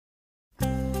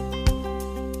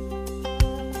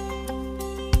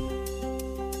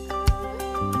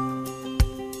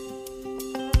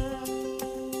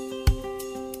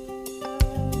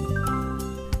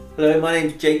Hello, my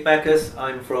name's Jake Backus.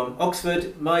 I'm from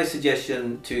Oxford. My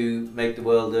suggestion to make the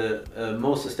world a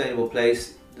more sustainable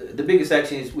place, the biggest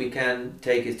actions we can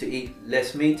take is to eat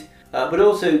less meat, but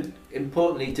also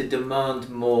importantly to demand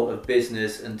more of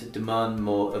business and to demand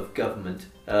more of government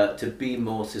to be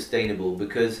more sustainable,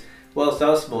 because whilst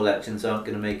our small actions aren't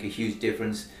going to make a huge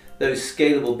difference, those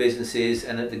scalable businesses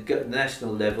and at the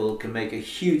national level can make a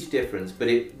huge difference, but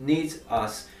it needs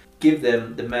us give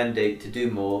them the mandate to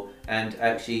do more and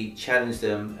actually challenge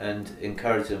them and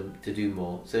encourage them to do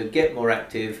more. So get more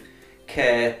active,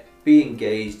 care, be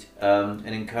engaged, and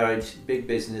encourage big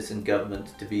business and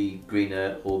government to be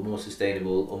greener or more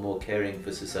sustainable or more caring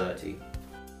for society.